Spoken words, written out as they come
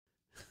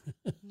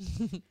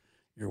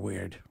You're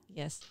weird.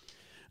 Yes.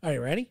 Are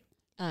you ready?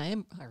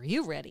 Are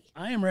you ready?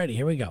 I am ready.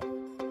 Here we go.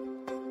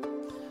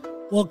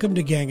 Welcome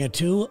to Gang of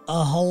Two,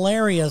 a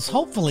hilarious,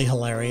 hopefully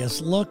hilarious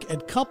look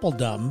at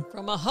coupledom.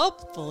 From a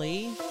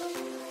hopefully.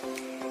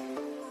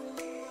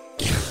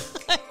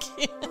 I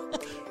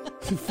can't.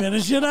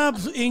 Finish it up,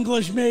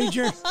 English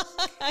major.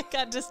 I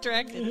got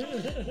distracted.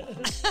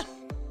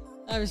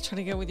 I was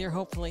trying to go with your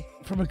hopefully.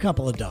 From a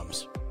couple of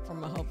dumbs.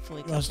 From a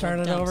hopefully. You want to start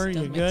it over?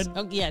 You good?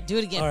 Oh, yeah, do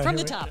it again. Right, From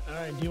the top. All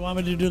right. Do you want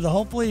me to do the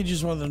hopefully or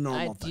just want the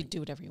normal thing? You do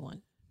whatever you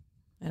want.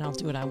 And I'll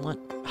do what I want.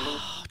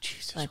 Oh,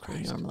 Jesus like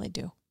Christ. we normally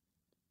do.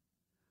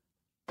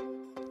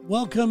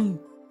 Welcome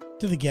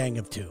to the Gang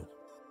of Two,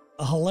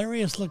 a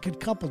hilarious look at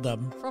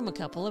coupledom. From a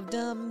couple of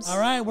dumbs. All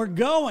right, we're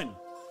going.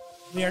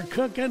 We are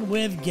cooking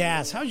with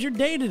gas. How's your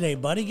day today,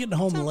 buddy? Getting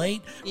home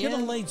late? Yeah. Get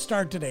a late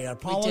start today. I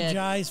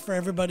apologize for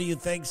everybody who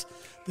thinks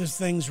this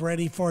thing's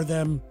ready for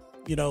them,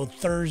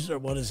 Thursday.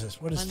 What is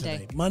this? What is Monday.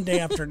 today? Monday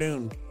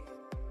afternoon.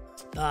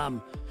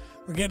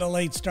 We're getting a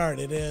late start.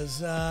 It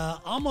is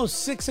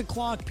almost 6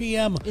 o'clock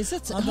p.m. Is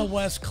it on the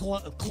West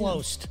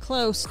Coast.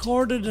 Close.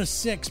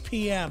 5:45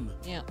 p.m.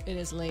 Yeah, it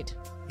is late.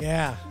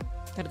 Yeah.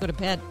 Got to go to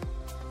bed.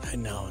 I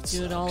know.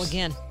 Do it all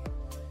again.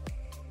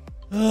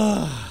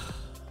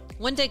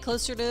 One day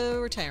closer to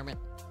retirement.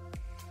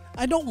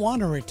 I don't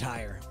want to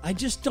retire. I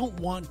just don't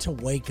want to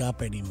wake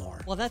up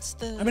anymore. Well, that's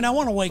the... I mean, I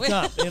want to wake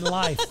up in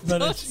life, but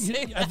Don't it's.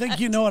 say I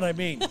think you know what I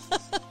mean.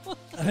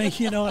 I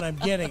think you know what I'm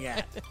getting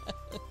at.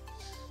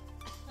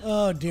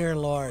 Oh, dear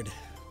Lord.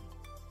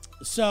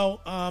 So,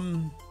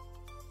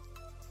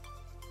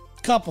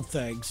 couple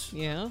things.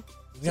 Yeah.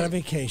 We got a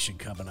vacation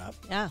coming up.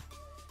 Yeah.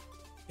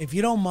 If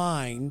you don't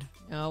mind,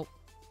 No.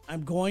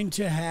 I'm going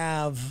to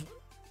have.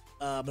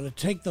 I'm going to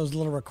take those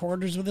little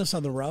recorders with us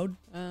on the road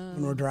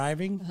when we're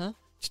driving,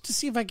 just to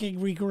see if I can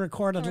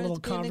record a little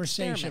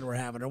conversation we're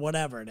having or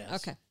whatever it is.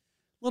 Okay.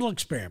 Little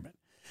experiment.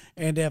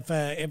 And if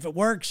it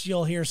works,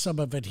 you'll hear some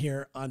of it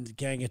here on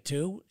Gang of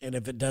Two. And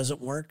if it doesn't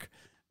work,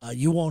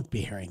 you won't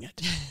be hearing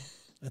it.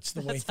 That's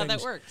the way That's how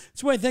that works.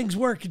 That's the way things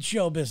work in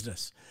show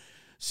business.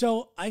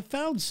 So I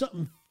found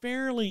something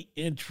fairly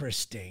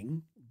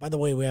interesting. By the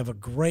way, we have a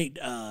great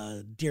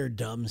Dear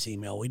Dumbs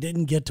email. We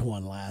didn't get to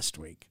one last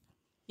week.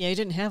 Yeah, you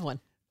didn't have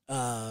one.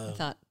 I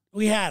thought.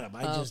 We had them.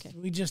 Okay.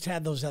 We just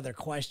had those other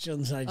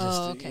questions.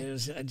 Okay.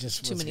 I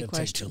just Too was many going to take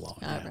questions. too long.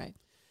 All right.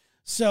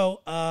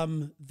 So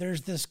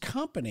there's this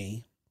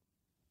company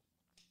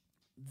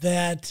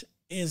that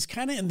is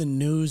kind of in the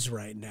news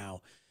right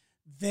now.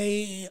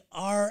 They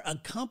are a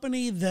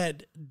company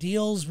that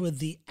deals with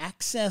the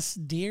access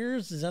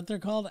deers. Is that what they're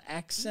called?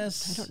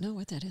 Access? I don't know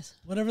what that is.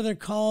 Whatever they're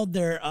called.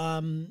 They're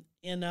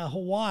in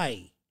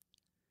Hawaii.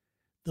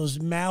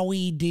 Those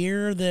Maui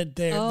deer that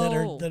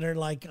are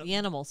like The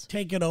animals.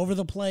 taking over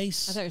the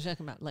place. I thought you were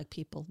talking about like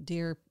people.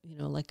 Deer,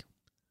 like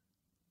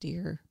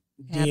deer.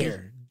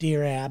 Deer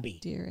Abbey.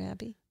 Deer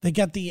Abbey. They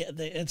got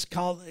it's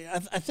called,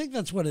 I think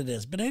that's what it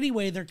is. But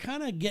anyway, they're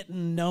kind of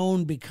getting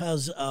known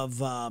because of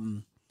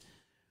the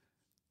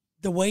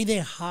way they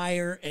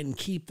hire and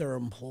keep their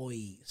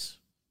employees.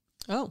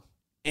 Oh.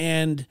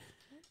 And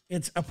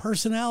it's a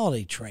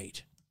personality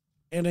trait.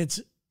 And it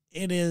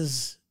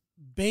is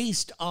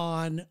based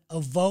on a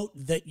vote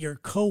that your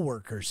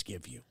coworkers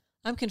give you.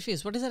 I'm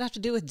confused. What does that have to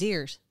do with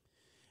deers?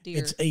 Deer.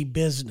 It's a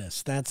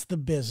business. That's the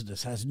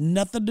business. Has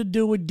nothing to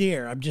do with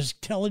deer. I'm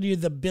just telling you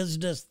the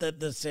business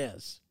that this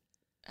is.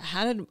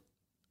 How did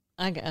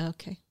I go?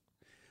 Okay.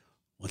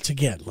 Once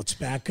again, let's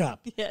back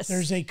up. Yes.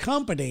 There's a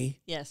company.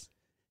 Yes.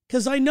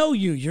 Because I know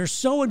you. You're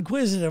so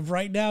inquisitive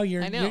right now.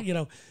 I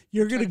know.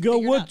 You're going to go,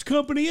 figure it what out.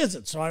 company is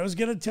it? So I was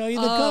going to tell you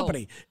the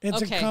company.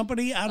 It's okay. a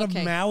company out of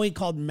Okay. Maui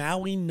called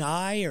Maui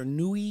Nai or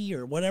Nui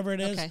or whatever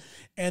it is. Okay.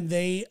 And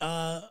they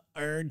are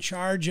in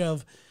charge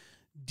of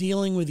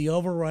dealing with the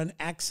overrun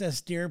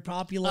access deer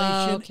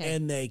population. Okay.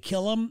 And they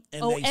kill them.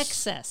 And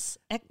Excess.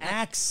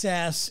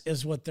 Access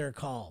is what they're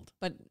called.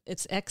 But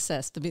it's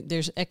excess.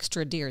 There's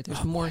extra deer.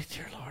 There's more. My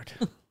dear Lord.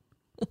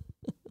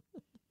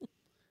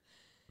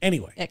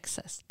 Anyway.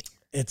 Excess deer.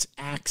 It's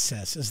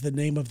Access is the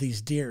name of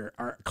these deer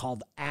are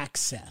called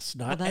Access,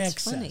 not Well, that's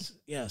Excess. funny.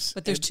 Yes.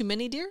 But there's too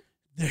many deer?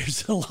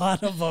 There's a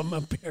lot of them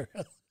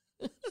apparently.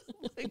 Oh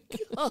my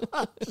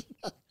God.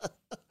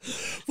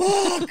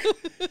 Fuck.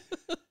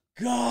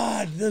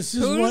 God, this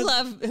is Who do what you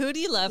love? Who do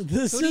you love?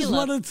 this Who do you is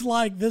love? what it's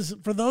like. This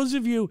for those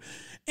of you.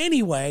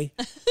 Anyway,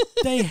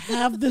 they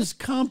have this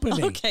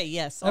company. Okay,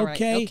 yes. All right.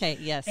 Okay. Okay,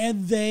 yes.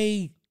 And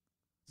they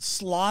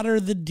slaughter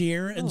the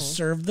deer and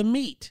serve the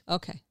meat.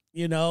 Okay.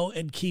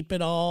 And keep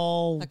it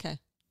all Okay.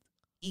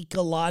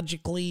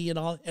 ecologically and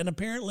all. And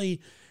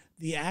apparently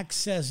the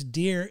Access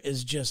deer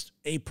is just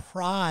a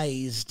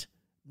prized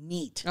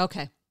meat.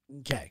 Okay.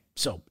 Okay.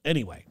 So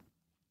anyway,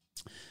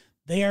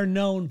 they are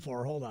known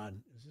for, hold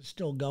on. Is this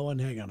still going?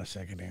 Hang on a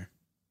second here.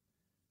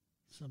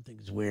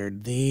 Something's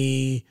weird.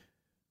 The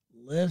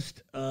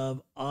list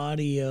of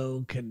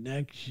audio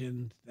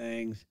connection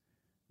things.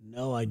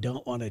 No, I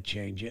don't want to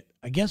change it.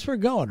 I guess we're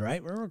going,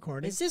 right? We're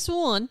recording. Is this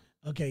one?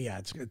 Okay, yeah,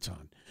 it's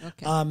on.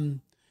 Okay.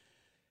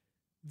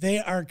 they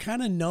are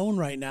kind of known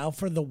right now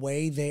for the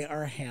way they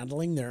are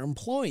handling their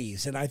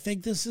employees. And I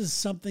think this is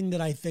something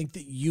that I think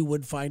that you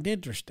would find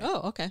interesting.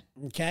 Oh, okay.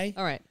 Okay.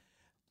 All right.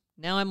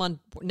 Now I'm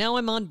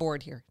on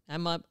board here.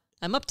 I'm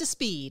up to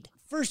speed.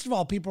 First of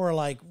all, people are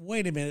like,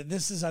 wait a minute,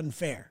 this is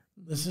unfair.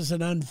 This is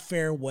an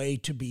unfair way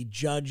to be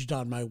judged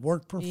on my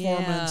work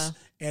performance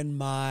and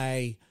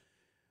my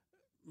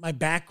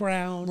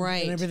background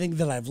Right. and everything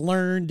that I've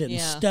learned and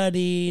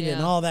studied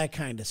and all that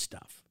kind of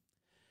stuff.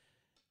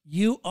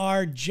 You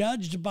are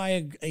judged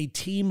by a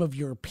team of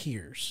your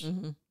peers.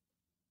 Mm-hmm.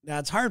 Now,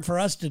 it's hard for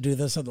us to do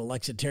this on the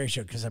Lex and Terry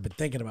show because I've been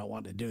thinking about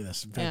wanting to do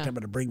this. In fact, I'm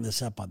going to bring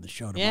this up on the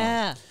show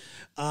tomorrow.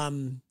 Yeah.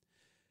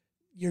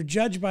 You're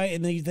judged by,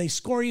 and they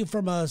score you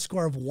from a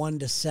score of 1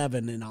 to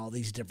 7 in all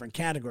these different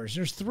categories.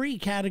 There's 3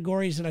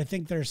 categories, and I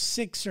think there's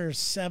 6 or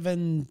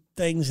 7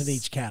 things in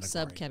each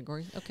category.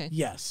 Subcategory. Okay.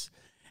 Yes.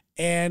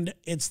 And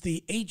it's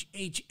the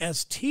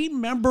HHS team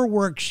member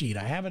worksheet.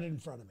 I have it in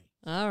front of me.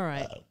 All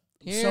right.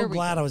 So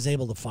glad I was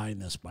able to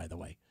find this, by the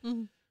way.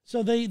 Mm-hmm.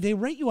 So they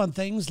rate you on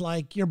things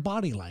like your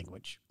body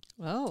language.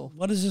 Oh.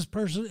 What is this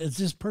person? Is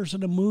this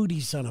person a moody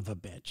son of a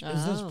bitch?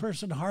 Is this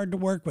person hard to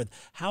work with?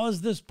 How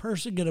is this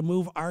person going to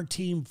move our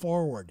team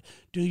forward?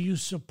 Do you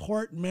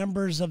support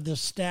members of the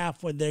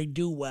staff when they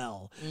do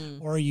well?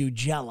 Or are you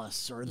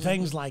jealous or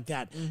things like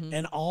that?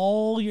 And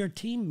all your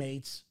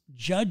teammates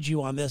judge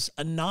you on this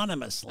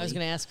anonymously. I was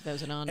going to ask if that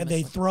was anonymous. And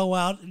they throw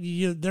out,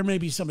 there may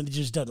be somebody that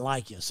just doesn't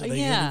like you. So they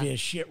give you a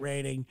shit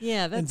rating.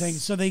 Yeah, and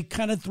things. So they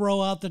kind of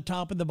throw out the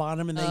top and the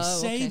bottom. And they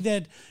say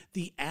that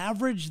the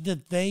average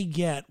that they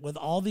get with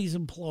all these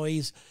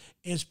employees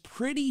is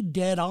pretty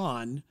dead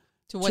on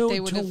to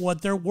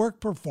what their work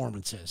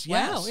performance is.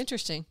 Yes. Wow,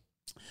 interesting.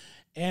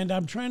 And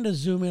I'm trying to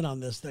zoom in on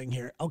this thing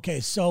here. Okay,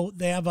 so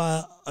they have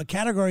a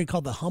category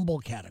called the humble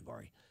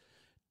category.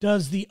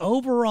 Does the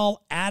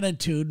overall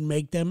attitude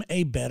make them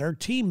a better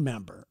team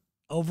member?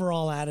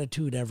 Overall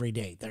attitude every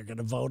day. They're going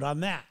to vote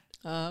on that.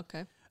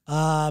 Okay.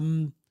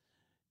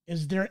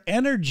 Is their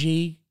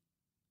energy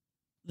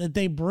that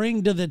they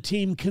bring to the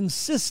team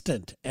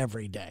consistent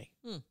every day?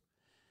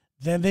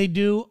 Then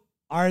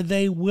are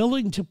they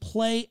willing to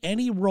play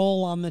any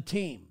role on the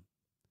team?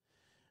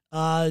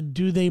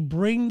 Do they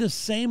bring the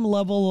same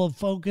level of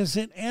focus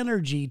and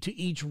energy to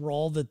each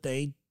role that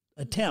they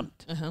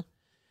attempt?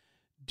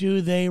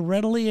 Do they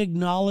readily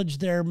acknowledge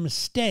their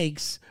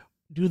mistakes?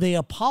 Do they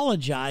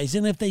apologize?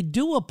 And if they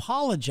do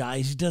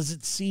apologize, does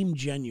it seem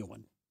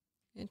genuine?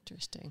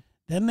 Interesting.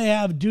 Then they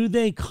have, do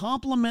they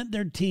compliment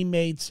their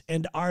teammates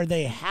and are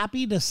they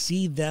happy to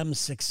see them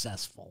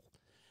successful?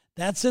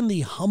 That's in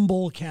the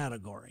humble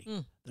category.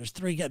 There's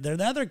 3.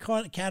 The other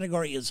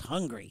category is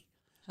hungry.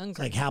 It's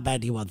like, how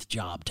bad do you want the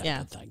job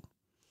type of thing.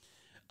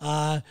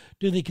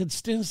 Do they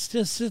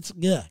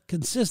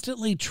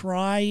consistently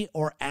try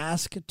or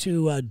ask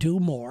to do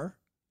more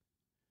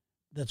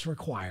that's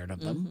required of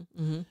them?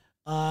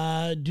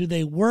 Do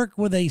they work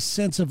with a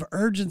sense of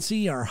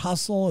urgency or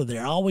hustle? Or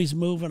they're always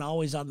moving,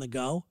 always on the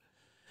go?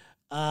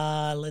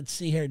 Let's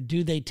see here.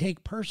 Do they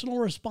take personal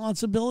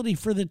responsibility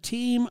for the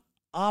team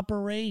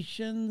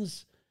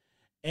operations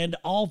and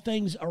all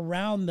things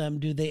around them?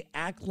 Do they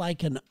act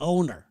like an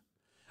owner?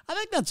 I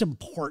think that's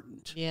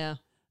important. Yeah.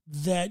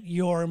 That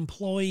your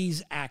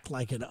employees act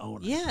like an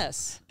owner.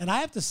 Yes. And I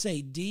have to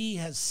say, Dee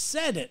has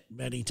said it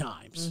many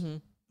times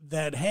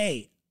that,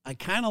 hey, I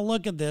kind of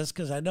look at this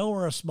because I know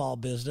we're a small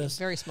business.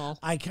 Very small.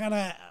 I kind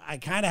of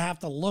have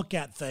to look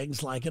at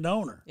things like an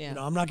owner. Yeah. You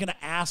know, I'm not going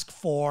to ask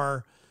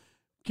for,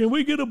 can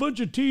we get a bunch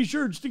of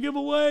T-shirts to give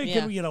away?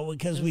 Yeah. Can we,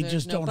 because we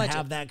just no don't budget.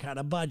 have that kind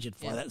of budget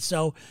for that.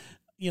 So,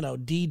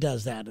 Dee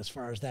does that as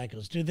far as that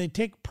goes. Do they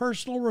take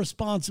personal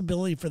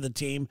responsibility for the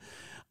team?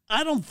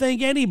 I don't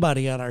think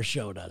anybody on our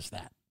show does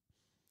that.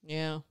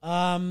 Yeah.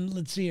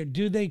 Let's see here.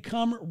 Do they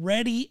come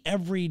ready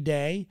every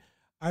day?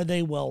 Are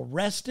they well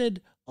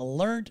rested,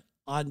 alert,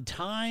 on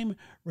time,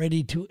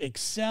 ready to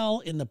excel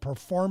in the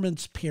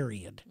performance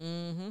period?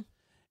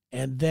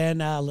 And then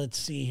let's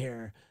see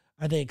here.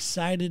 Are they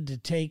excited to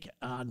take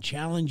on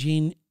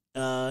challenging,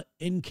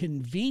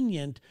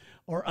 inconvenient,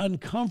 or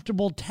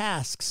uncomfortable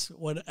tasks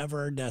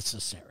whenever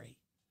necessary?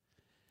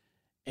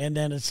 And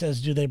then it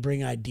says, do they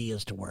bring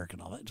ideas to work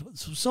and all that?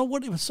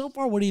 So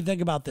far, what do you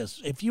think about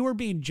this? If you were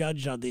being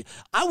judged on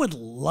I would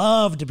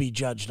love to be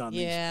judged on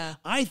these.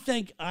 I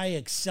think I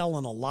excel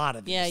in a lot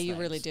of these things. You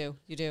really do.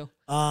 You do.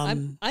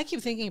 I keep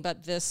thinking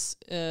about this,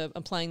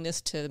 applying this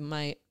to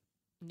my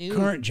new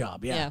current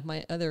job. Yeah.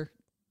 My other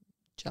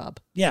job.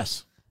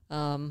 Yes.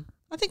 I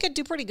think I'd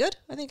do pretty good.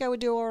 I think I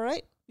would do all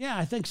right. Yeah,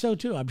 I think so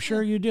too. I'm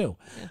sure you do.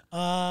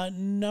 Yeah.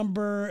 And then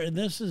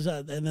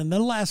the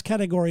last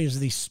category is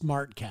the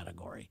smart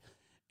category.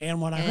 And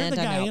when I heard the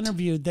guy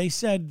interviewed, they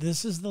said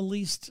this is the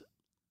least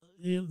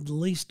they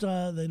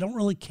don't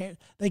really care.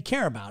 They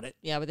care about it.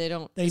 Yeah, but they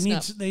don't.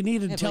 They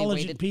need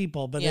intelligent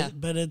people, but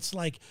it's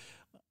like,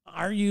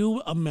 are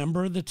you a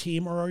member of the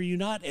team or are you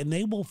not? And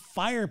they will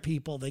fire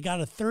people. They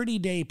got a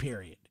 30-day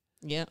period.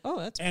 Yeah. Oh,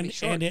 that's pretty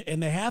short.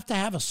 And they have to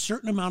have a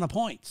certain amount of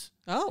points.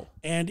 Oh.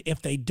 And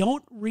if they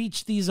don't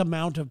reach these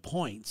amount of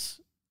points,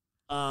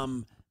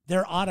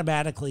 they're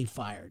automatically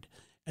fired.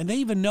 And they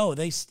even know,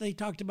 they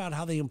talked about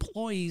how the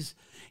employees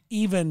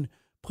even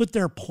put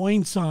their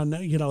points on,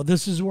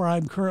 this is where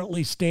I'm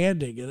currently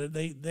standing. And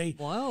they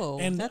whoa,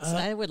 and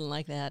I wouldn't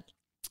like that.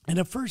 And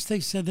at first they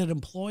said that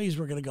employees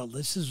were going to go,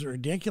 this is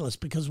ridiculous,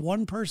 because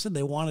one person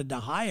they wanted to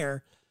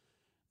hire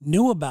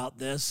knew about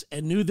this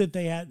and knew that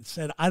they had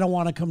said, I don't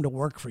want to come to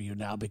work for you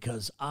now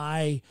because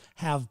I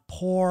have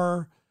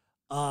poor,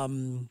 what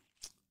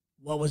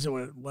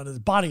is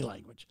body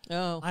language?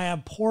 Oh, I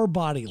have poor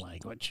body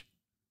language.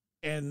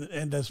 And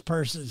this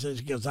person says,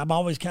 he goes, I'm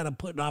always kind of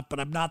putting off, but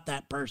I'm not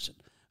that person.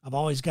 I've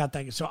always got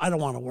that. So I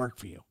don't want to work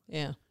for you.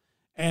 yeah.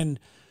 And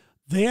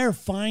they're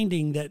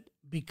finding that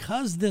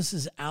because this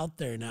is out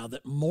there now,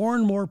 that more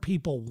and more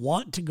people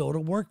want to go to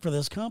work for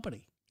this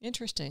company.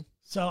 Interesting.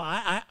 So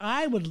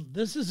I would,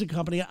 this is a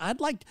company I'd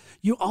like,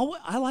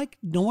 I like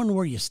knowing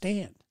where you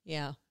stand.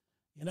 Yeah.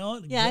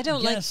 Yeah, I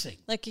don't guessing.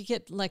 like you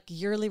get like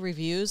yearly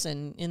reviews,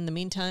 and in the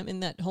meantime, in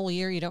that whole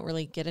year, you don't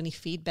really get any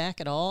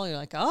feedback at all. You're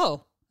like,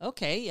 oh,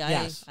 okay,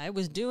 Yes. I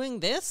was doing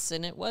this,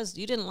 and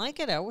you didn't like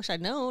it. I wish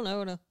I'd known. I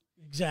would have.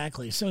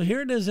 Exactly. So here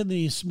it is in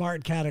the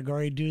smart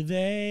category. Do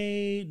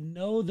they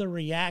know the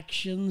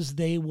reactions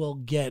they will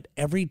get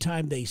every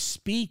time they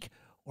speak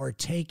or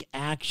take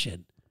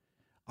action?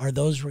 Are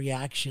those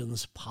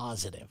reactions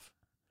positive?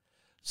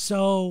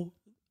 So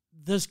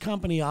this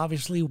company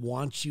obviously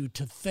wants you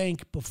to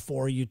think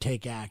before you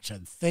take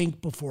action. Think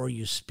before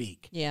you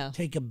speak. Yeah.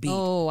 Take a beat.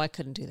 Oh, I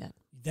couldn't do that.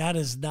 That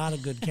is not a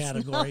good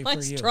category not for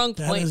my you. strong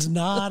That point. is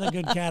not a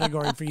good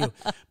category for you.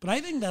 But I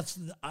think that's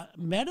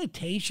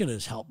meditation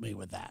has helped me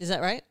with that. Is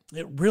that right?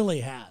 It really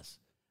has.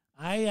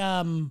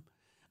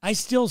 I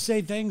still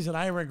say things that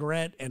I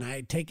regret, and I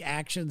take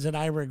actions that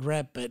I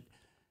regret, but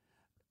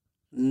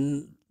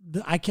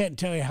I can't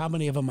tell you how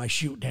many of them I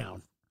shoot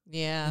down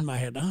Yeah. in my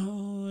head.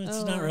 Oh,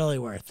 it's not really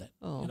worth it.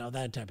 Oh.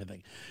 That type of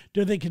thing.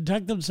 Do they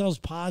conduct themselves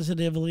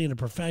positively in a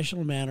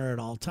professional manner at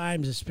all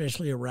times,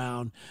 especially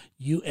around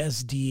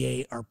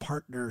USDA or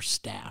partner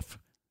staff?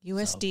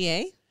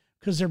 USDA?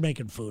 Because they're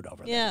making food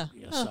over Yeah.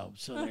 there. Yeah.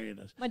 So there it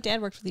is. My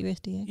dad worked for the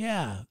USDA.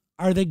 Yeah.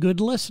 Are they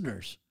good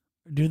listeners?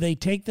 Do they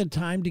take the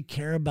time to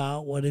care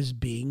about what is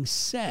being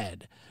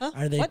said? Huh?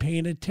 Are they What?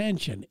 paying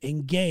attention,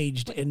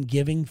 engaged, and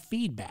giving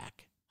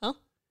feedback? Huh?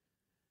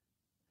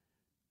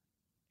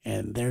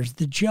 And there's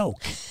the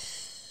joke.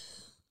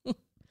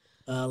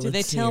 Do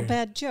they tell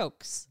bad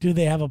jokes? Do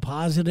they have a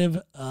positive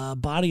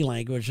body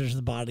language? There's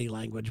the body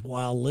language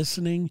while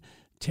listening,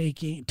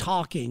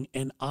 talking,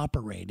 and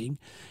operating.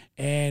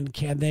 And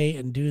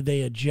do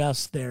they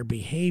adjust their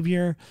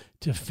behavior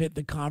to fit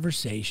the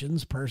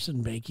conversations,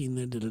 person making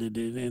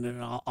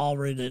and all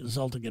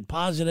resulting in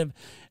positive?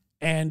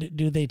 And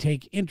do they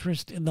take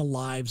interest in the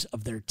lives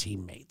of their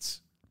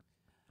teammates?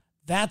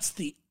 That's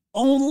the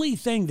only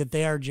thing that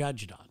they are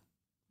judged on.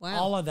 Wow.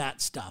 All of that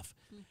stuff.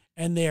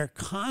 And they're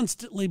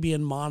constantly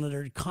being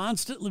monitored,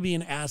 constantly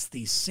being asked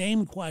these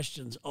same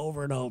questions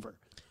over and over.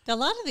 Now, a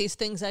lot of these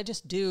things I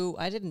just do.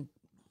 I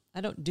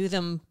don't do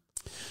them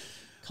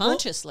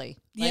consciously.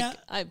 Well, yeah. Like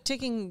I'm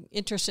taking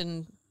interest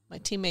in my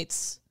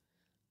teammates'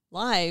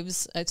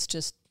 lives.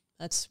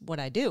 That's what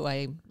I do.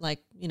 I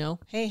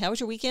hey, how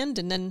was your weekend?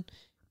 And then,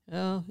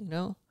 I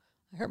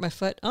hurt my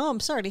foot. Oh, I'm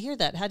sorry to hear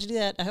that. How'd you do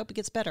that? I hope it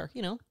gets better.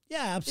 Yeah,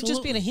 It's absolutely.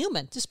 just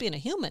being a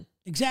human.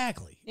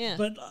 Exactly. Yeah.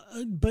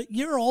 But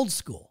you're old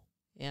school.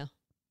 Yeah.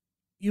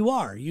 You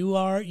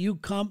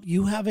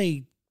have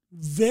a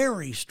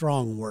very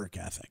strong work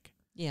ethic.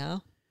 Yeah.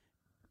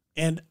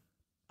 And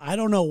I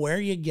don't know where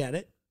you get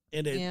it.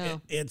 And Yeah.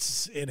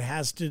 it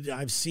has to,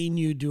 I've seen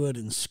you do it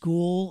in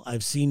school.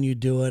 I've seen you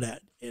do it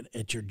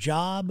at your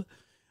job.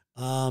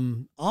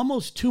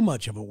 Almost too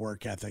much of a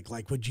work ethic.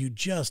 Like, would you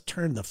just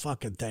turn the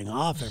fucking thing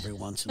off every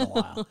once in a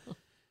while?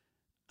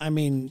 I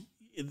mean,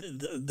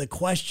 the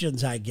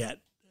questions I get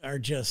are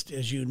just,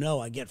 as you know,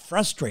 I get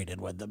frustrated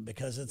with them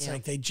because it's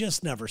like they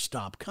just never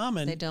stop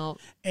coming. They don't.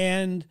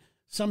 And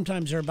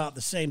sometimes they're about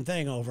the same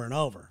thing over and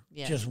over,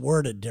 just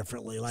worded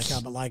differently,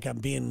 like I'm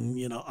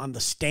being, on the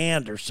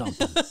stand or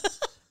something.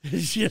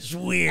 It's just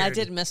weird. I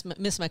did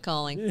miss my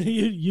calling.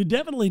 You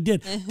definitely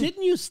did.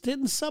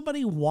 Didn't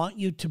somebody want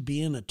you to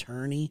be an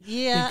attorney?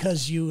 Yeah.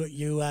 Because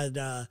you had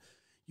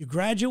you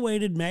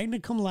graduated magna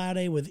cum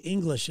laude with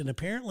English, and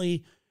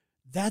apparently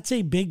that's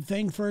a big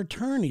thing for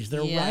attorneys.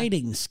 Their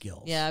writing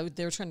skills. Yeah,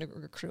 they were trying to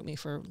recruit me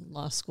for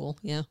law school.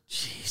 Yeah.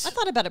 Jeez. I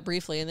thought about it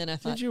briefly, and then I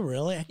thought, Did you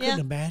really? I couldn't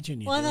imagine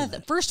you doing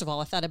that. First of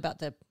all, I thought about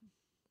the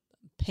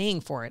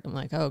paying for it. I'm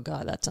like, oh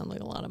God, that sounds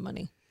like a lot of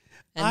money.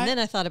 And then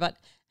I thought about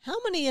how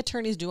many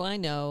attorneys do I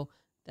know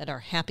that are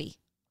happy?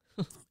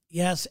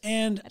 Yes,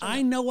 and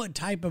I know what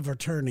type of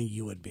attorney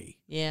you would be.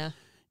 Yeah.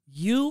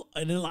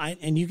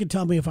 And you can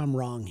tell me if I'm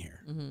wrong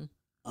here. Mm-hmm.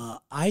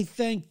 I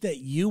think that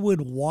you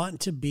would want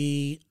to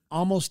be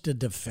almost a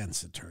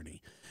defense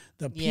attorney.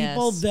 The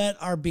people that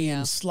are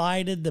being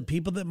slighted, the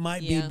people that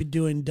might be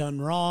done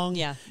wrong.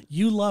 Yeah.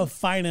 You love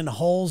finding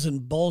holes in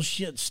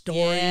bullshit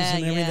stories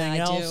and everything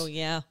else. I do,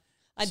 yeah.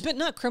 But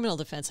not criminal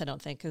defense, I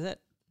don't think, because that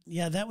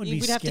that would be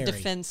we'd scary. have to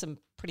defend some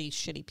pretty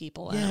shitty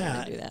people. I don't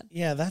want to do that.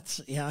 Yeah,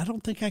 I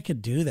don't think I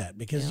could do that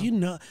because,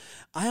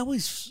 I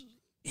always,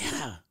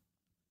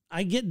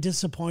 I get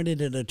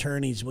disappointed in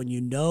attorneys when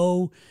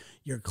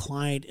your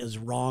client is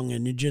wrong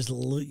and you're just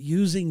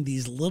using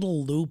these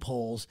little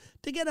loopholes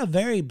to get a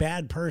very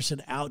bad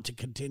person out to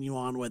continue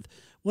on with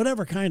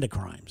whatever kind of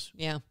crimes.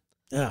 Yeah.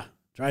 Yeah,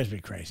 drives me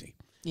crazy.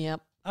 Yep.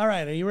 All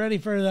right, are you ready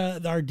for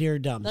our Dear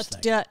Dumbs Let's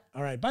thing? do it.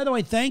 All right. By the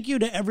way, thank you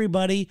to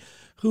everybody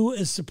who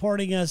is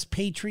supporting us.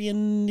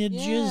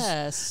 Patreonages.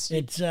 Yes.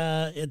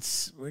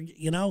 It's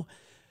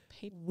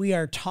we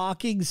are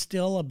talking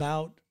still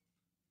about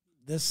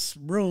this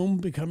room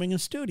becoming a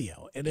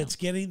studio, and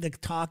the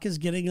talk is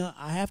getting.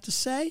 I have to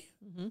say,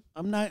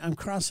 I'm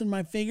crossing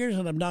my fingers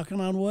and I'm knocking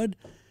on wood.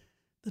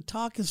 The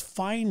talk is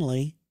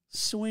finally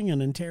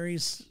swinging, and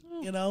Terry's.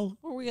 Well,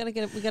 we gotta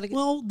get.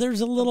 Well,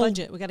 there's a little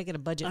budget. We gotta get a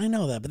budget. I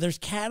know that, but there's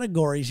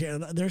categories here.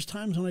 There's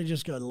times when I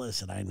just go,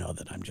 listen, I know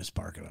that I'm just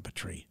barking up a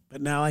tree,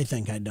 but now I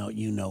think I know.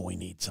 We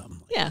need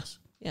something. Like this.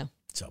 Yeah.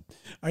 So,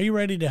 are you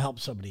ready to help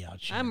somebody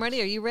out? Sharon? I'm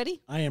ready. Are you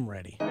ready? I am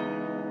ready.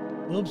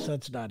 Oops,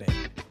 that's not it.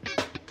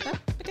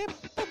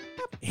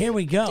 Here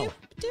we go.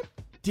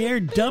 Dear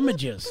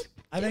Dummages.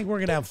 I think we're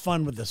gonna have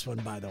fun with this one.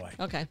 By the way.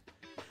 Okay.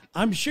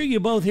 I'm sure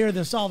you both hear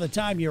this all the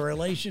time.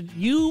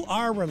 You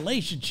are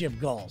relationship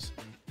goals.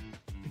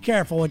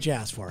 Careful what you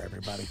ask for,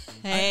 everybody.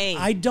 Hey,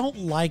 I don't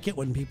like it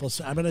when people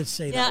say. I'm going to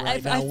say that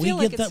right now.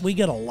 We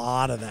get a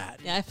lot of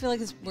that. Yeah, I feel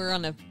like we're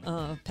on a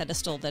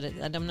pedestal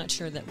that I'm not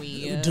sure that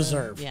we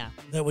deserve. Yeah,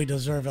 that we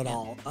deserve it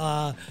all.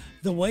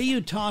 The way you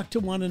talk to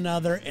one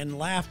another and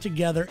laugh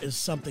together is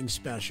something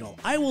special.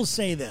 I will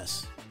say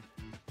this.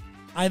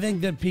 I think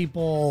that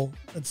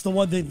it's the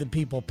one thing that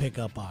people pick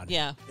up on.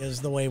 Yeah,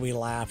 is the way we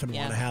laugh and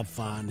want to have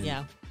fun.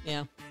 And,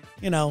 yeah.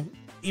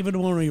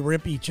 Even when we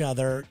rip each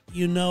other,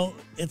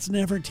 it's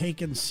never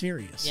taken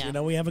serious.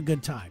 Yeah. We have a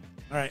good time.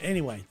 All right.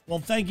 Anyway, well,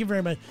 thank you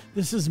very much.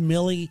 This is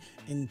Millie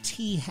in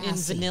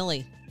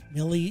Tallahassee.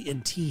 Millie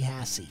in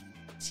Tallahassee.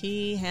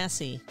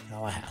 Tallahassee.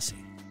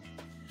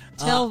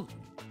 Tell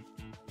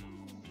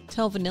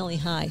Vanilli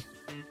hi.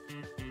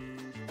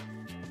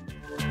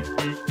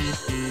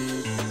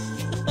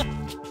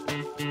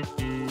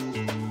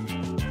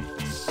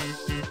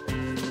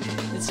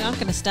 It's not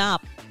going to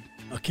stop.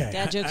 Okay.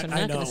 Dad jokes are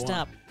not going to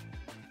stop.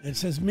 It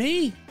says,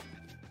 me?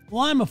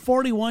 Well, I'm a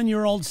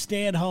 41-year-old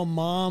stay-at-home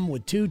mom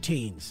with 2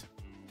 teens.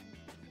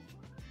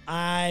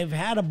 I've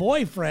had a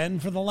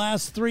boyfriend for the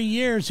last 3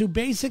 years who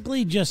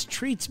basically just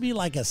treats me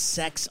like a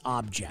sex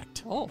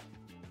object. Oh.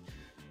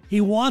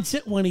 He wants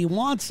it when he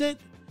wants it,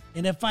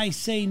 and if I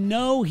say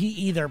no, he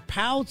either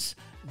pouts,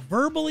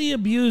 verbally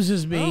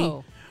abuses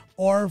me,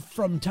 or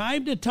from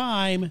time to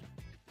time...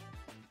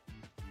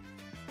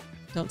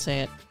 Don't say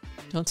it.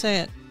 Don't say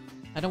it.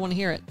 I don't want to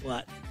hear it.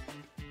 What?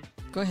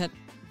 Go ahead.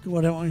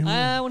 What I want to hear?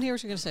 I want to hear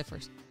what you're going to say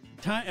first.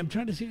 I'm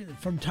trying to see.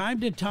 From time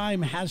to time,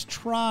 has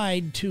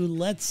tried to,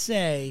 let's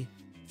say,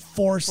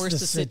 force the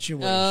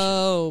situation.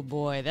 Oh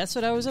boy, that's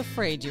what I was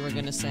afraid you were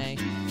going to say.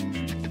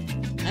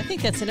 I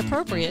think that's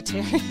inappropriate,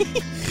 Terry.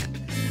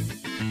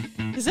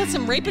 Is that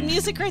some raping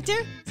music right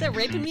there? Is that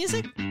raping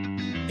music?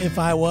 If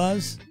I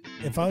was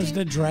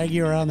to drag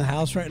you around the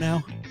house right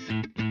now,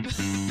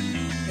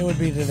 it would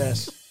be to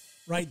this.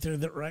 Right through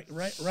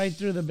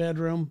the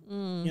bedroom,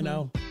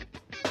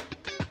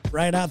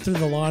 right out through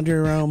the laundry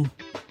room,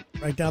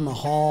 right down the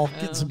hall,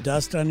 get some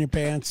dust on your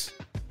pants.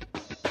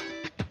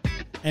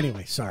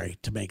 Anyway, sorry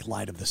to make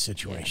light of the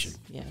situation.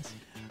 Yes.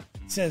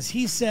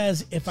 He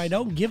says, if I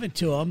don't give it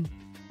to him,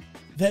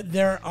 that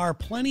there are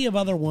plenty of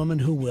other women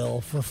who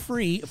will for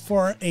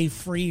a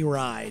free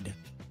ride.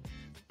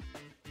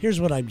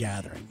 Here's what I'm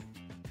gathering.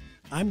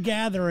 I'm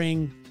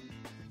gathering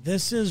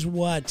this is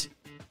what,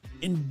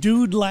 in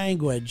dude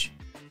language,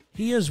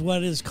 he is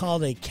what is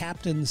called a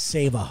Captain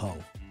Save-A-Ho.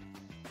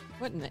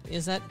 What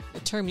is that a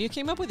term you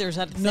came up with, or is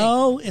that a thing?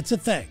 No, it's a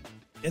thing.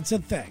 It's a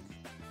thing.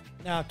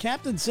 Now,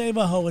 Captain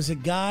Save-A-Ho is a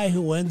guy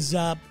who ends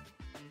up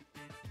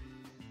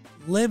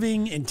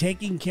living and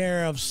taking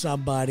care of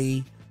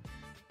somebody.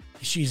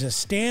 She's a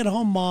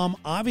stay-at-home mom,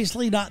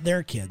 obviously not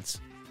their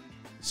kids.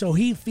 So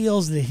he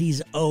feels that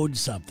he's owed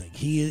something.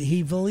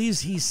 He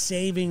believes he's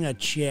saving a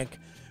chick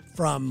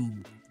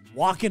from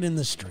walking in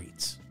the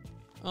streets.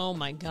 Oh,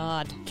 my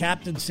God.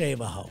 Captain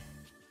Save-A-Ho.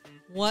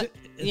 What?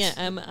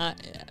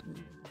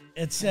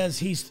 It says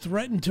he's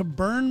threatened to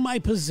burn my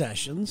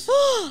possessions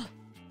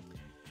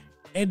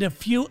and a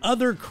few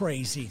other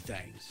crazy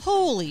things.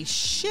 Holy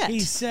shit. He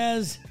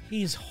says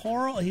he's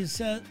horrible. He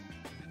says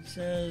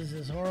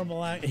his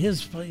horrible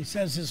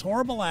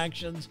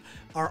actions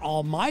are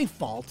all my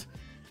fault,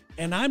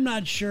 and I'm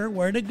not sure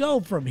where to go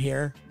from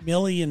here.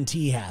 Millie in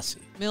Tallahassee.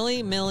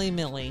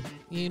 Millie.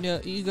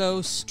 You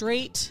go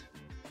straight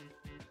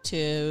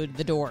to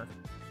the door.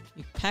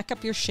 You pack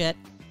up your shit.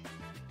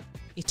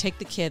 You take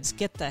the kids.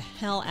 Get the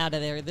hell out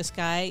of there. This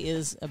guy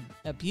is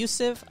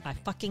abusive. I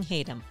fucking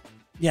hate him.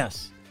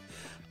 Yes.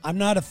 I'm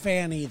not a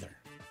fan either.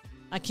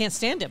 I can't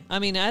stand him. I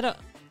mean, I don't.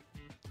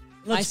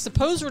 I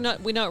suppose we're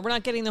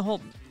not getting the whole.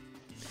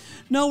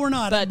 No, we're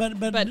not.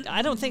 But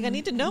I don't think I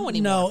need to know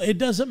anymore. No, it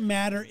doesn't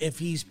matter if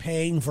he's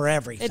paying for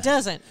everything. It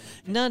doesn't.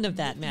 None of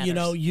that matters. You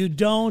know, you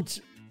don't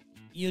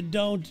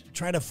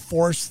try to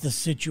force the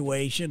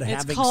situation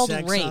having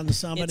sex rape. on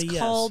somebody. It's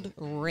called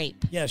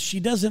rape. Yes, she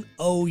doesn't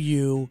owe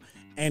you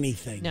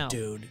anything,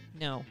 dude.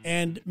 No.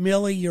 And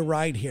Millie, you're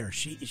right here.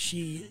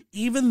 She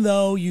even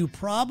though you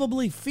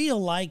probably feel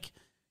like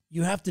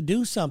you have to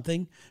do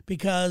something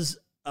because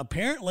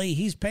apparently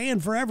he's paying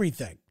for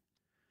everything.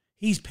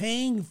 He's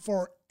paying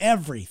for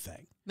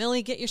everything.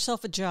 Millie, get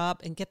yourself a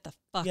job and get the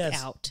fuck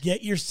out.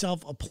 Get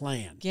yourself a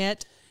plan.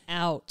 Get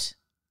out.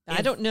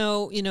 I don't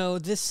know,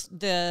 this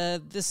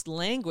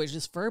language,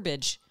 this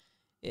verbiage.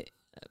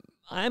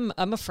 I'm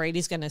afraid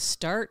he's going to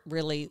start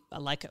really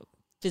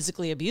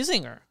physically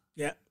abusing her.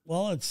 Yeah.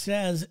 Well, it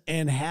says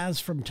and has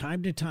from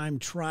time to time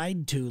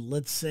tried to,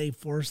 let's say,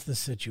 force the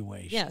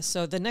situation. Yeah.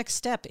 So the next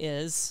step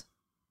is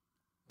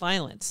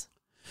violence.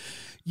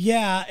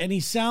 Yeah, and he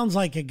sounds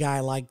like a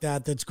guy like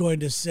that that's going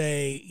to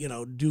say,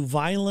 do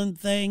violent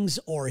things,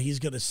 or he's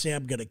going to say,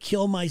 I'm going to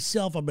kill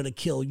myself, I'm going to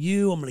kill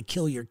you, I'm going to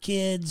kill your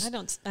kids. I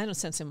don't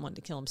sense him wanting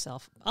to kill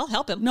himself. I'll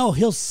help him. No,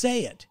 he'll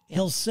say it. Yeah.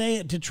 He'll say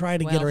it to try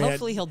to get her.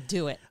 Hopefully he'll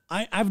do it.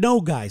 I've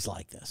known guys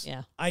like this.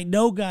 Yeah. I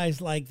know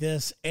guys like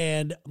this,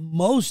 and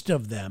most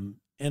of them,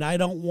 and I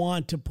don't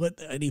want to put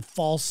any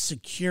false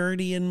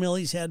security in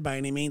Millie's head by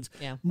any means.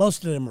 Yeah.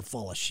 Most of them are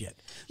full of shit.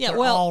 Yeah,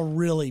 They're all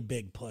really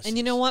big pussies. And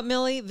you know what,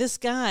 Millie? This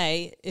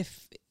guy,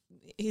 if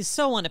he's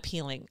so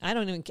unappealing, I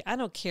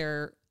don't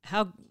care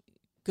how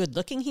good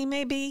looking he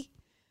may be.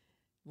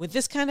 With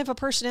this kind of a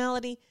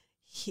personality,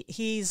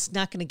 he's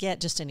not going to get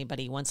just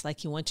anybody he wants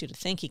like he wants you to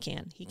think he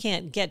can. He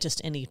can't get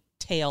just any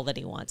tail that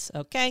he wants,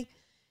 okay?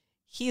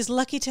 He's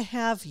lucky to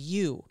have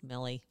you,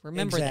 Millie.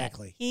 Remember that.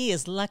 He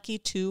is lucky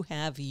to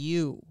have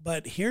you.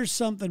 But here's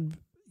something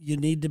you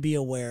need to be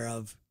aware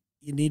of.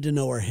 You need to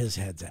know where his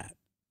head's at.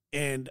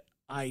 And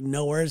I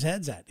know where his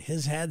head's at.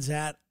 His head's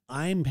at,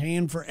 I'm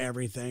paying for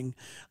everything.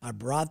 I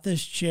brought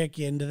this chick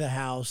into the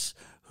house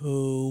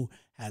who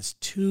has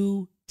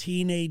 2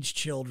 teenage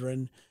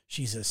children.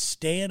 She's a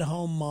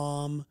stay-at-home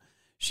mom.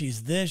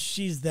 She's this,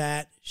 she's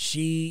that.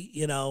 She,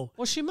 well,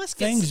 she must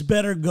get things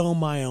better go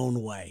my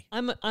own way.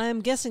 I'm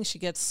guessing she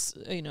gets,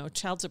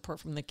 child support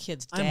from the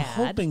kid's dad. I'm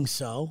hoping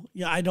so.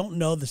 Yeah, I don't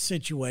know the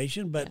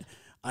situation, but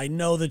I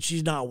know that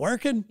she's not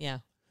working. Yeah.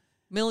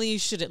 Millie, you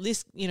should at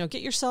least,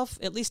 get yourself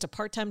at least a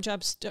part-time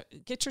job.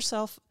 Get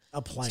yourself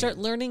a plan. Start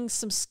learning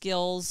some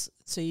skills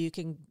so you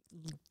can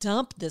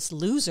dump this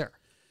loser.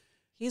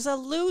 He's a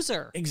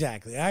loser.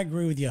 Exactly. I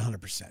agree with you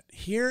 100%.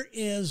 Here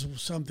is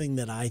something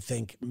that I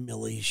think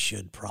Millie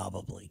should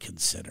probably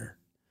consider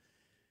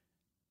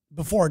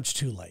before it's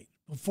too late,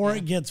 before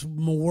it gets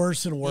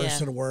worse and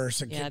worse and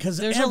worse. Because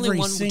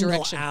every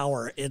single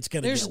hour it's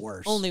going to get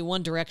worse. There's only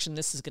one direction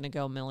this is going to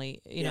go,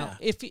 Millie.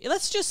 If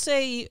let's just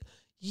say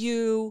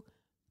you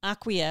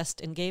acquiesced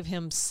and gave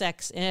him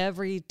sex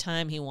every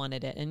time he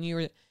wanted it,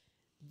 and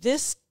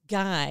this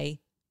guy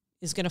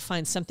is going to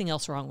find something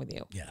else wrong with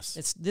you.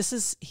 Yes.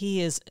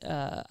 He is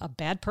a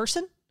bad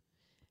person.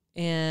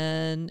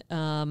 And,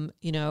 I'm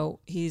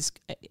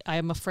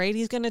afraid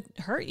he's going to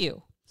hurt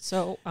you.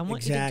 So I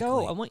want you to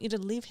go. I want you to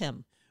leave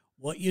him.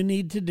 What you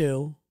need to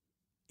do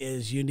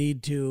is you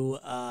need to,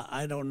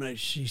 I don't know,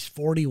 she's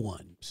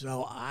 41.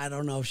 So I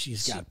don't know if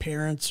she's got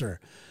parents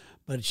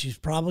but she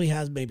probably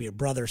has maybe a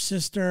brother,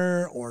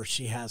 sister, or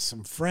she has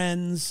some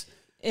friends.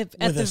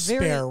 With a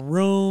spare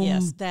room.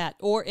 Yes, that.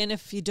 And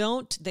if you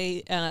don't,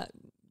 they,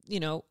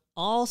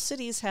 all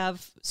cities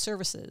have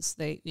services.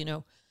 They,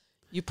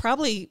 you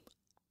probably,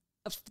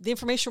 the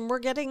information we're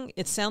getting,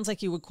 it sounds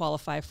like you would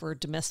qualify for a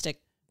domestic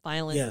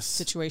violence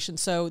situation.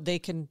 So they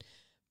can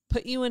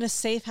put you in a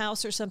safe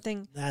house or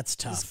something. That's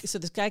tough. So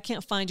this guy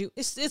can't find you.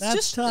 It's That's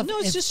just tough. No,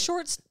 it's just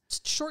short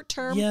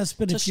term. Yes,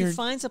 but if she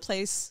finds a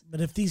place. But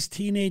if these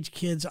teenage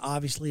kids,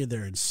 obviously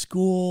they're in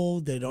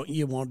school, don't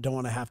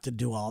want to have to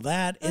do all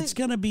that. It's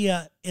going to be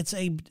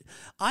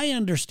I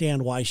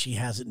understand why she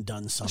hasn't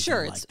done something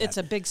like that. It's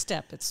a big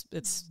step. It's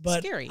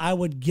scary. I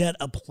would get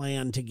a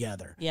plan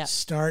together. Yeah.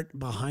 Start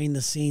behind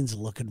the scenes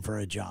looking for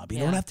a job. You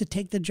don't have to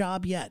take the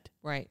job yet.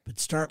 Right. But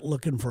start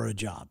looking for a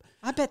job.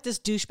 I bet this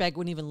douchebag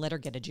wouldn't even let her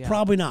get a job.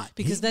 Probably not.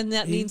 Because then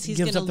that means he's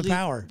going to give up the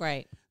power.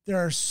 Right. There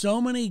are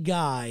so many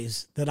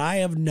guys that I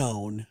have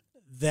known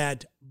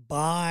that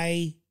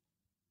buy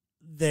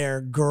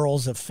their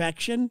girl's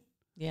affection.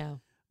 Yeah.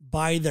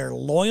 Buy their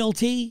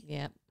loyalty.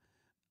 Yeah.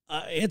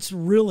 It's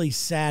really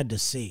sad to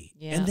see.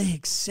 Yeah. And they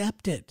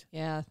accept it.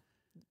 Yeah.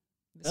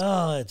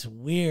 It's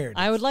weird.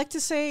 I would like to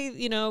say,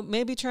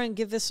 maybe try and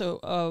give this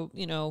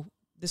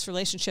this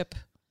relationship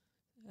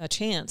a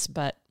chance,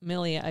 but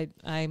Millie,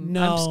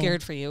 I'm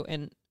scared for you,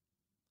 and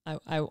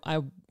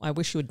I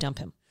wish you would dump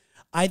him.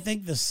 I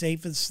think the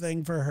safest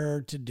thing for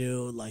her to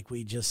do, like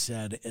we just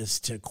said, is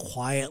to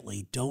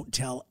quietly, don't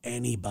tell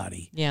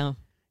anybody. Yeah.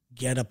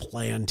 Get a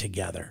plan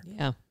together.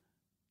 Yeah.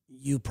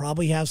 You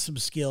probably have some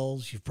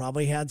skills. You've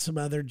probably had some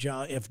other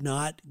job. If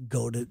not,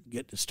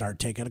 start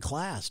taking a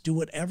class. Do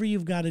whatever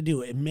you've got to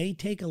do. It may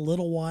take a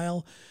little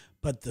while,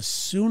 but the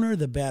sooner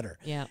the better.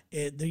 Yeah.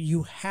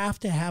 You have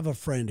to have a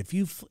friend. If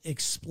you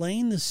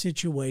explain the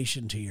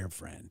situation to your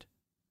friend,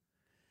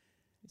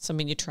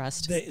 somebody you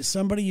trust.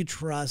 Somebody you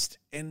trust,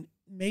 and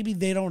maybe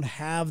they don't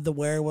have the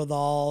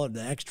wherewithal or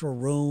the extra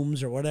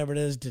rooms or whatever it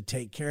is to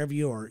take care of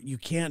you, or you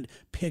can't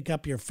pick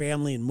up your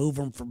family and move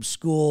them from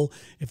school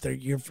if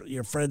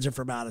your friends are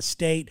from out of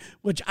state,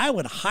 which I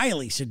would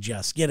highly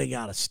suggest getting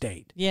out of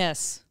state.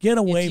 Yes. Get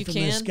away from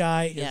this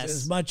guy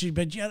as much as,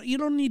 but you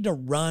don't need to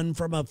run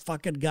from a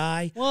fucking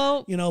guy.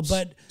 Well,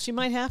 but she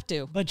might have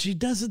to. But she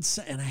doesn't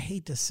say, and I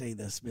hate to say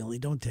this, Millie,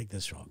 don't take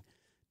this wrong.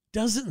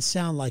 Doesn't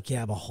sound like you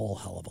have a whole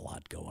hell of a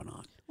lot going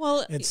on.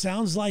 Well, it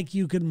sounds like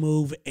you can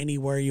move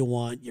anywhere you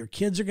want. Your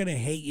kids are going to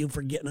hate you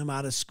for getting them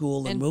out of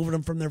school and moving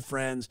them from their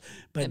friends,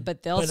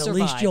 but they'll survive. At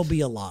least you'll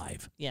be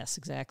alive. Yes,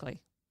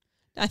 exactly.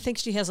 I think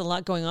she has a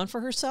lot going on for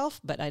herself,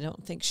 but I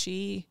don't think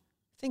she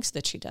thinks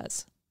that she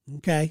does.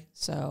 Okay.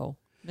 So,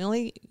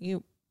 Millie,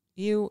 you're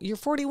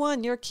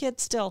 41. You're a kid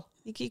still.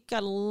 You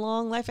got a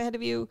long life ahead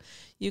of you.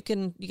 You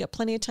got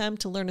plenty of time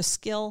to learn a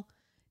skill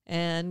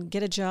and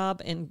get a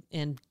job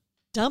and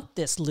dump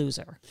this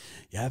loser.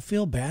 Yeah, I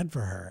feel bad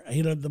for her.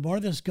 The more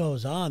this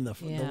goes on, the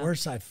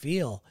worse I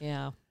feel.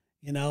 Yeah.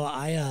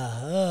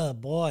 Oh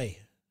boy,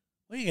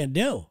 what are you going to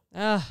do?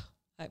 Yeah.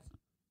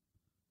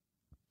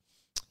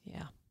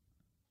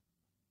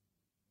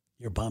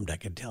 You're bummed, I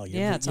can tell.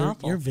 It's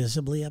awful. You're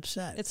visibly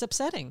upset. It's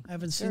upsetting. I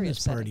haven't seen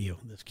this part of you,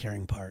 this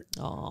caring part,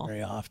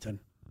 very often.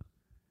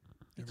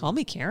 You call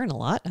me Karen a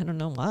lot. I don't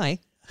know why.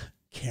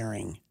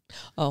 Caring.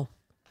 Oh.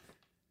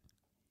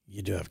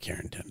 You do have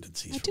Karen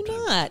tendencies. I do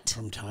not.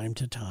 From time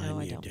to time,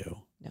 no, you do.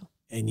 No.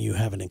 And you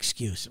have an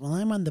excuse. Well,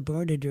 I'm on the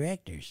board of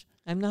directors.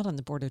 I'm not on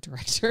the board of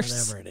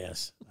directors. Whatever it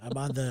is. I'm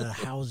on the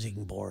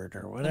housing board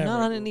or whatever. I'm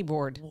not on any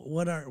board.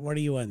 What are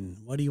you on?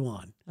 What are you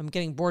on? I'm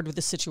getting bored with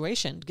the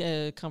situation,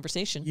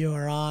 conversation. You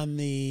are on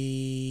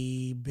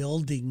the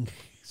building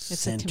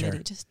center. It's a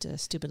committee, just a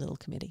stupid little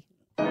committee.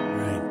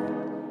 Right.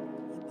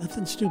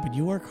 Nothing stupid.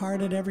 You work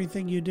hard at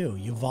everything you do.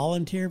 You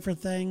volunteer for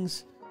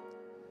things.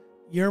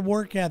 Your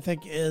work ethic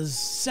is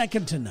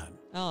second to none.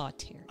 Oh,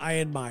 dear. I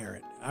admire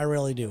it. I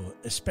really do.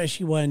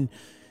 Especially when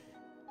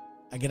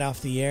I get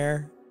off the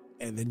air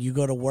and then you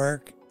go to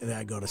work and then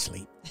I go to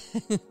sleep.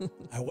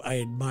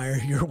 I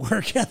admire your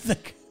work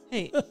ethic.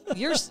 Hey,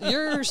 you're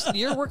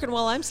working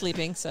while I'm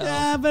sleeping, so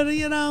yeah, but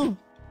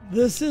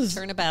this is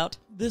turnabout.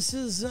 This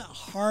is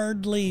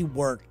hardly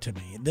work to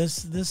me.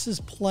 This is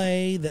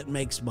play that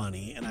makes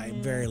money, and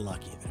I'm very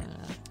lucky there.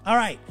 All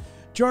right.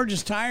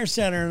 George's Tire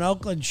Center in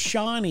Oakland,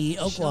 Shawnee,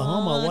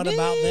 Oklahoma. What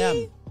about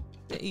them?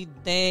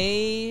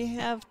 They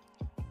have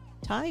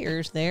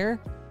tires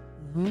there.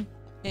 Mm-hmm.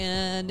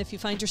 And if you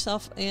find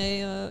yourself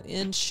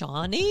in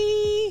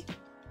Shawnee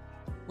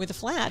with a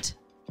flat,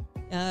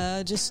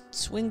 just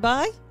swing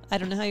by. I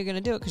don't know how you're going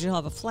to do it because you'll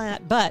have a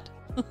flat, but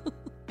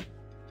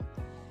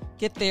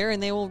get there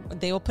and they will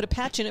put a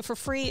patch in it for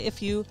free if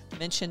you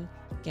mention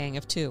Gang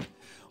of Two.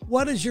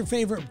 What is your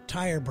favorite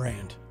tire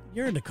brand?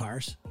 You're into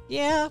cars.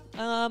 Yeah,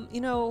 for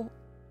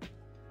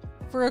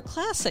a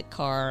classic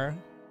car,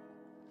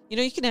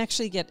 you can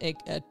actually get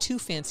a too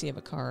fancy of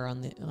a car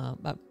on the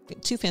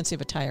too fancy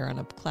of a tire on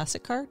a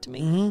classic car to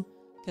me,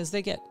 because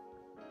they get.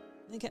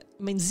 I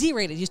mean,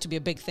 Z-rated used to be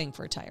a big thing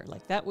for a tire.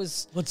 Like that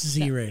was. What's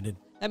Z-rated?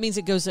 That means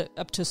it goes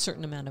up to a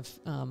certain amount of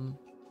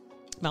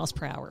miles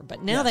per hour.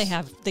 But now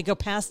they go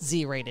past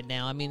Z-rated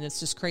now. I mean,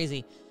 it's just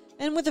crazy.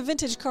 And with a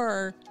vintage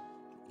car,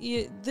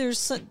 they're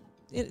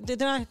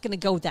not going to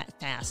go that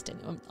fast.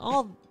 And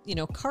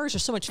cars are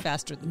so much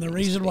faster than. And the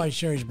reason why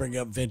Sherry's bringing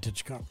up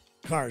vintage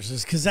cars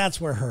is because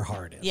that's where her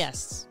heart is.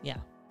 Yes. Yeah.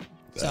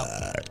 So.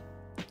 All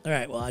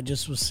right. Well, I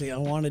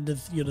wanted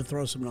you to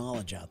throw some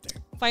knowledge out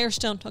there.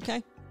 Firestone. Okay.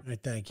 All right.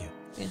 Thank you.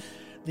 Yeah.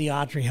 The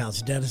Autry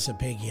House, Dennis and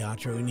Peggy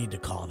Autry. We need to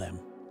call them.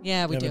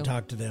 Yeah, we haven't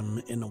talked to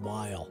them in a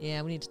while.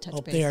 Yeah, we need to touch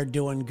Hope base. they are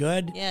doing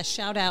good. Yeah,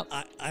 shout out.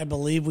 I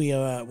believe we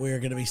are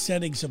going to be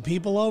sending some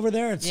people over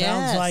there. It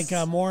sounds like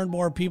more and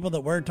more people that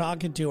we're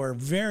talking to are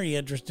very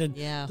interested.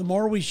 Yeah. The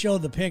more we show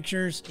the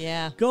pictures,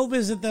 go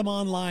visit them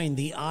online,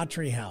 the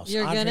Autry House.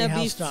 You're going to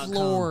be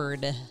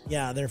floored.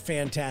 Yeah, they're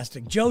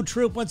fantastic. Joe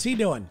Troop, what's he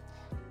doing?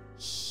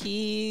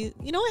 I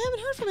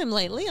haven't heard from him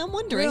lately. I'm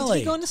wondering, did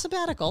he go on a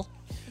sabbatical?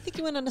 I think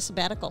he went on a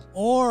sabbatical.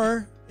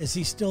 Or is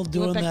he still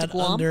doing that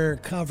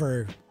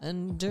undercover?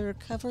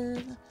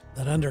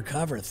 That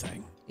undercover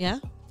thing. Yeah.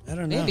 I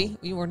don't know. Maybe.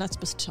 We were not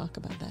supposed to talk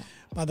about that.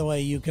 By the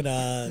way, you could...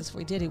 Because if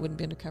we did, he wouldn't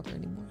be undercover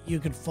anymore. You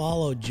could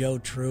follow Joe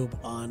Troop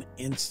on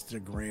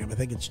Instagram. I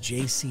think it's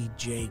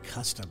JCJ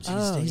Customs.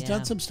 He's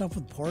done some stuff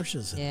with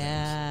Porsches and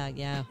things.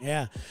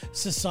 Yeah.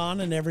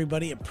 Sasan and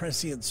everybody at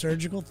Prescient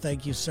Surgical,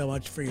 thank you so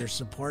much for your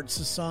support,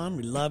 Sasan.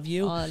 We love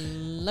you.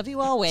 Love you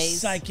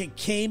always. Psychic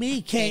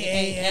Kami,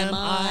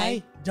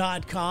 KAMI.com.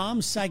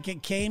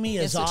 Psychic Kami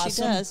is awesome. What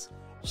she does.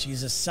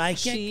 She's a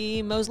psychic.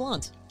 She mows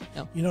lawns.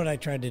 No. You know what I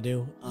tried to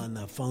do on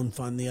the Phone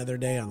Fun the other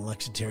day on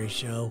Lex and Terry's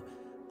show?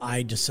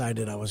 I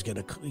decided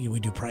we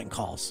do prank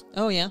calls.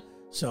 Oh, yeah.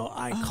 So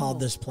I called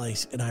this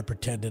place and I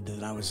pretended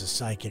that I was a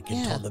psychic and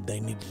Yeah. told them they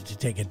needed to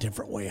take a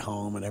different way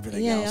home and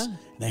everything Yeah, else. yeah.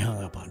 They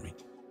hung up on me.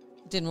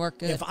 Didn't work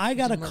good. If I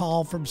got a Didn't work.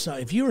 call from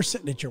if you were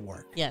sitting at your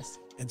work Yes.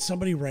 and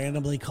somebody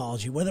randomly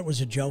calls you, whether it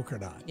was a joke or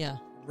not, Yeah.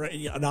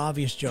 an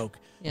obvious joke,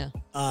 Yeah.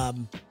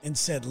 and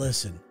said,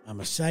 "Listen, I'm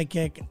a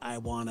psychic.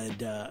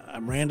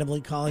 I'm randomly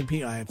calling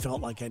people. I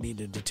felt like I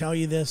needed to tell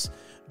you this.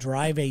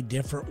 Drive a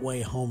different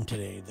way home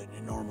today than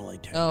you normally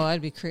take." Oh,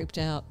 I'd be creeped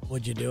out.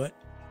 Would you do it?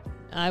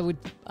 I would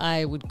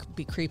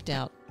be creeped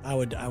out. I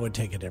would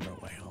take a different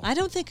way home. I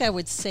don't think I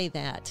would say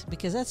that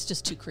because that's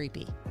just too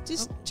creepy.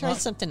 Just try well-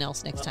 something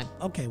else next time.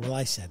 Okay, well,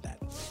 I said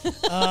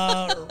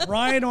that.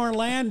 Ryan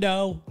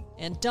Orlando,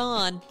 And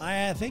Dawn,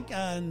 I think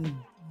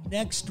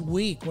next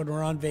week when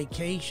we're on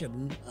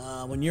vacation,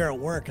 when you're at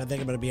work, I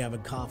think I'm going to be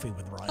having coffee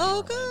with Ryan.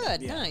 Oh, Orlando.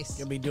 good. Yeah, Nice.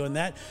 Going to be doing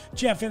that.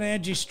 Jeff and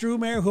Angie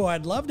Strumer, who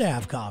I'd love to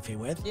have coffee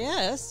with.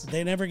 yes.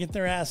 They never get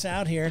their ass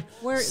out here.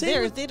 Where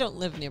Same with- they don't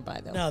live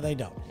nearby though. No, they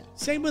don't.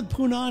 Same with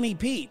Punani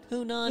Pete.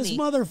 Punani. This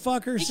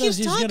motherfucker He says keeps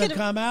he's going to talking-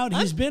 come out.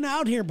 He's been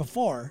out here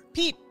before.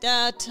 Pete,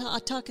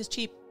 talk is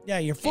cheap. Yeah,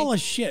 you're full of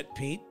shit,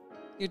 Pete.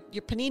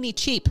 You're panini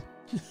cheap.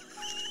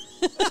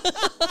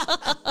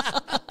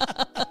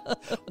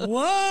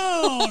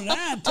 Whoa,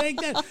 take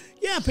that.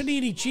 Yeah,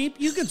 Panini cheap.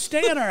 You could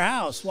stay at our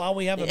house while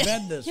we have a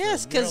bed this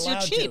Yes, week. 'cause you're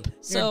allowed cheap, to.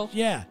 so-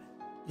 yeah,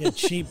 you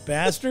cheap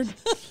bastard.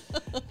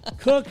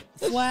 Cook,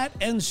 Flat,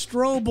 and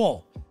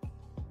Strobel.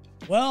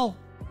 Well,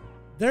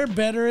 they're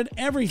better at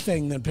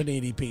everything than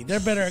Panini Pete. They're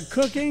better at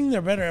cooking.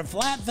 They're better at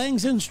flat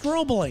things and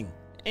strobeling.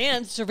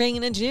 And surveying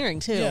and engineering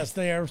too. Yes,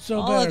 they are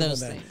so All better of those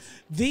than that. things.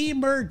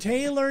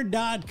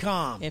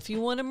 TheMurtaylor.com. If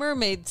you want a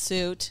mermaid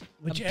suit,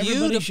 Which a everybody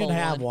beautiful should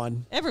have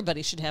one.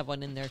 Everybody should have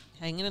one in there,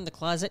 hanging in the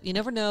closet. You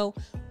never know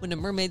when a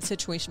mermaid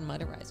situation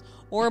might arise,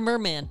 or a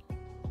merman.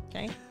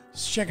 Okay,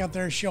 Check out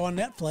their show on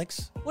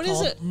Netflix. What is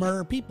called it?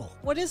 Mer People.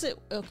 what is it?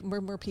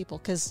 Mer people,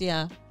 because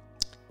yeah,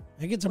 I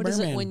think it's a what is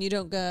merman. it when you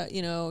don't go?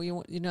 You know, you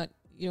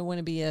don't want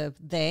to be a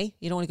they.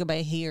 You don't want to go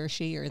by he or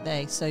she or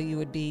they. So you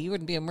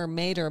wouldn't be a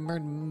mermaid or a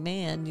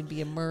merman. You'd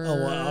be a mer.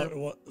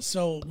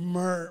 So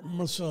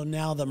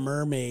now the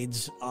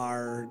mermaids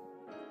are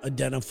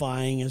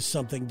identifying as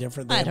something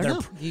different. They I have don't their-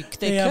 know. They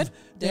They have, could.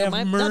 they have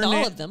Not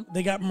all of them.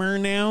 They got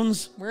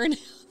mernouns.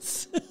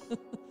 Mernouns.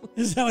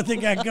 Is that what they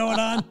got going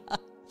on?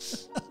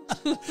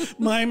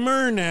 My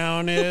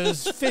mernoun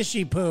is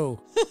fishy poo.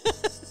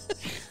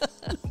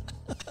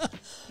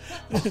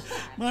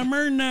 My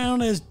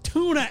mernoun is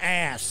tuna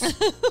ass.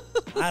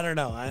 I don't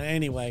know.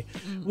 Anyway,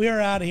 we are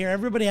out of here.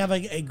 Everybody have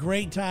a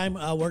great time.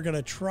 We're going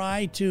to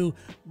try to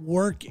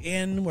we're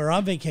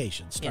on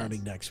vacation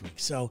starting next week.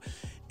 So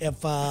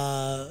if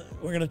I'm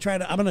going to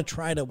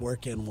try to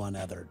work in one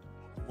other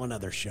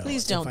show.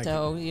 Please if don't I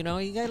though. You know,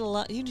 you got a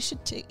lot. You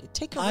should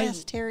take a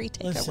rest, Terry.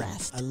 Listen, a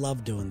rest. I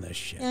love doing this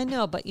shit. Yeah, I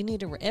know, but you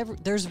need to.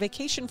 There's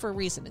vacation for a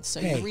reason. It's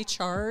so Hey. you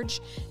recharge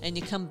and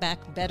you come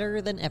back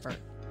better than ever.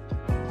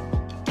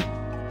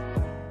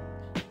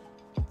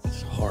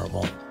 It's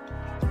horrible.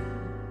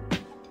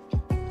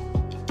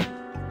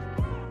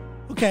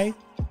 Okay.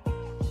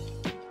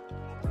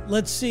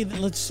 Let's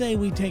say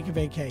we take a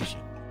vacation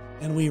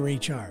and we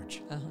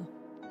recharge. Uh-huh.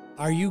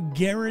 Are you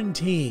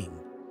guaranteeing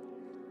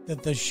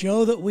that the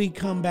show that we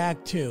come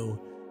back to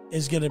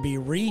is going to be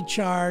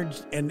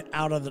recharged and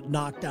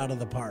knocked out of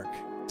the park?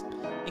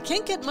 It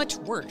can't get much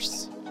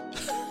worse.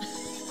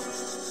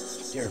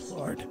 Dear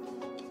Lord.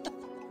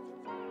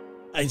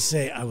 I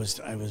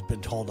was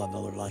been told on the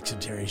Lex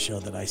and Terry show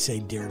that I say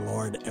 "Dear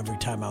Lord" every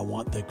time I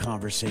want the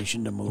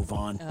conversation to move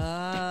on.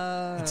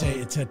 Oh.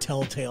 It's a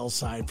telltale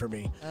sign for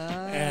me,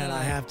 and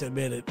I have to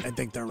admit it. I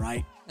think they're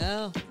right.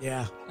 Oh.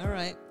 Yeah. All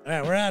right. All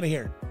right, we're out of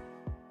here.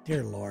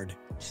 Dear Lord.